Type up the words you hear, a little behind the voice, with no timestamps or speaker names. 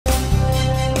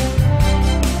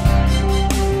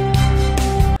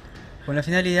Con la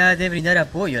finalidad de brindar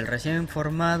apoyo al recién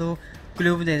formado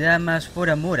Club de Damas por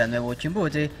Amor a Nuevo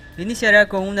Chimbote, iniciará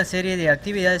con una serie de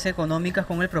actividades económicas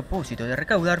con el propósito de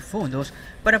recaudar fondos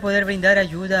para poder brindar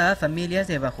ayuda a familias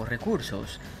de bajos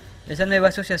recursos. Esta nueva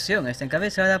asociación está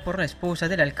encabezada por la esposa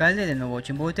del alcalde de Nuevo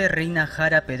Chimbote, Reina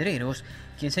Jara Pedreros,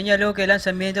 quien señaló que el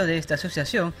lanzamiento de esta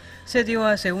asociación se dio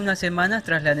hace unas semanas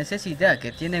tras la necesidad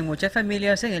que tienen muchas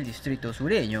familias en el distrito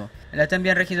sureño. La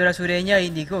también regidora sureña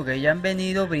indicó que ya han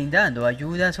venido brindando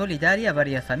ayuda solidaria a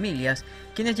varias familias,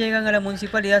 quienes llegan a la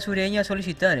municipalidad sureña a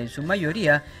solicitar en su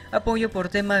mayoría apoyo por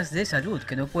temas de salud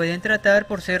que no pueden tratar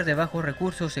por ser de bajos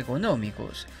recursos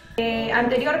económicos.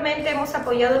 Anteriormente hemos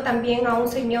apoyado también a un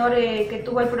señor que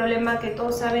tuvo el problema que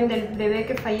todos saben del bebé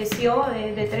que falleció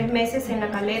de 3 meses en la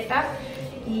Caleta.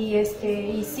 Y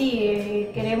sí,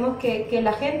 queremos que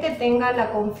la gente tenga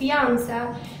la confianza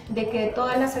de que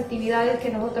todas las actividades que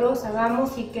nosotros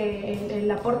hagamos y que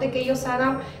el aporte que ellos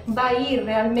hagan va a ir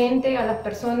realmente a las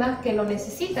personas que lo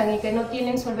necesitan y que no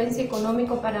tienen solvencia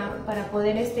económica para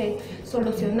poder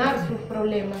solucionar sus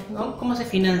problemas, ¿no? ¿Cómo se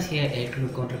financia el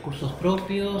club? ¿Con recursos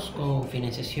propios? ¿Con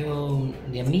financiación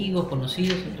de amigos,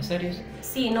 conocidos, empresarios?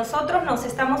 Sí, nosotros nos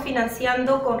estamos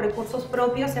financiando con recursos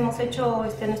propios. Hemos hecho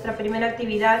nuestra primera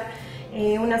actividad,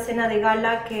 una cena de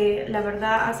gala que la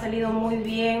verdad ha salido muy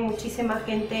bien, muchísima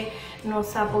gente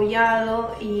nos ha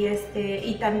apoyado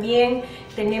y también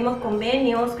tenemos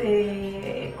convenios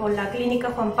con la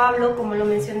clínica Juan Pablo, como lo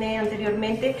mencioné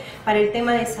anteriormente, para el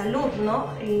tema de salud, ¿no?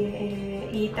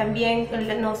 Y también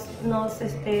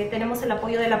tenemos el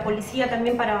apoyo de la policía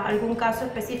también para algún caso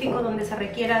específico donde se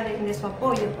requiera de su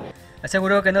apoyo.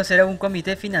 Aseguró que no será un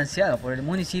comité financiado por el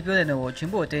municipio de Nuevo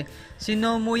Chimbote,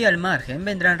 sino muy al margen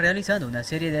vendrán realizando una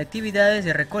serie de actividades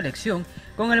de recolección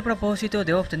con el propósito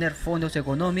de obtener fondos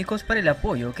económicos para el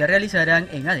apoyo que realizarán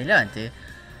en adelante.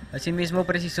 Asimismo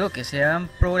precisó que se han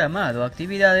programado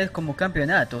actividades como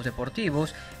campeonatos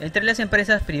deportivos entre las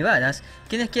empresas privadas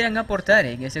quienes quieran aportar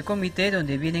en ese comité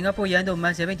donde vienen apoyando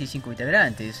más de 25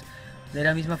 integrantes. De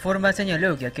la misma forma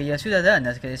señaló que aquellas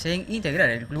ciudadanas que deseen integrar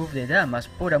el Club de Damas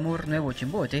por Amor Nuevo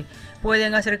Chimbote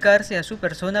pueden acercarse a su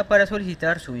persona para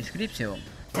solicitar su inscripción.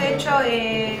 He hecho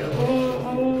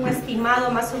un estimado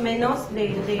más o menos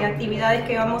de actividades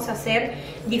que vamos a hacer,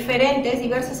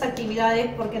 diversas actividades,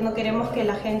 porque no queremos que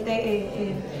la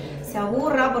gente se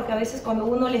aburra, porque a veces cuando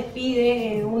uno les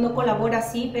pide, uno colabora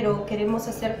sí, pero queremos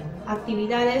hacer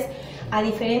actividades a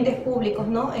diferentes públicos,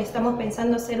 ¿no? Estamos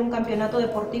pensando hacer un campeonato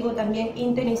deportivo también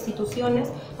interinstituciones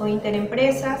o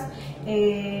interempresas,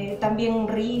 también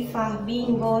rifas,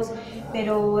 bingos,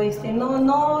 pero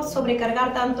no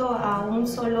sobrecargar tanto a un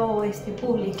solo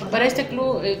público. Para este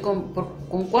club,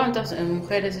 ¿con cuántas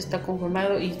mujeres está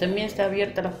conformado y también está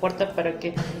abierta la puerta para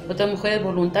que otras mujeres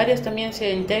voluntarias también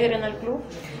se integren al club?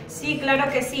 Sí, claro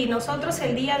que sí. Nosotros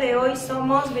el día de hoy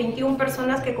somos 21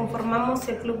 personas que conformamos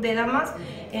el Club de Damas.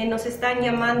 Nos están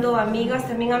llamando amigas,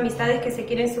 también amistades que se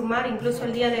quieren sumar. Incluso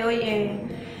el día de hoy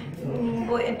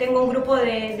tengo un grupo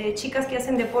de chicas que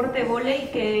hacen deporte, vóley,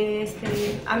 que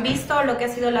han visto lo que ha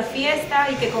sido la fiesta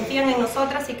y que confían en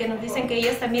nosotras y que nos dicen que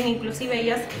ellas también, inclusive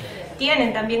ellas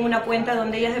tienen también una cuenta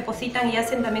donde ellas depositan y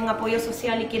hacen también apoyo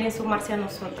social y quieren sumarse a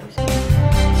nosotros.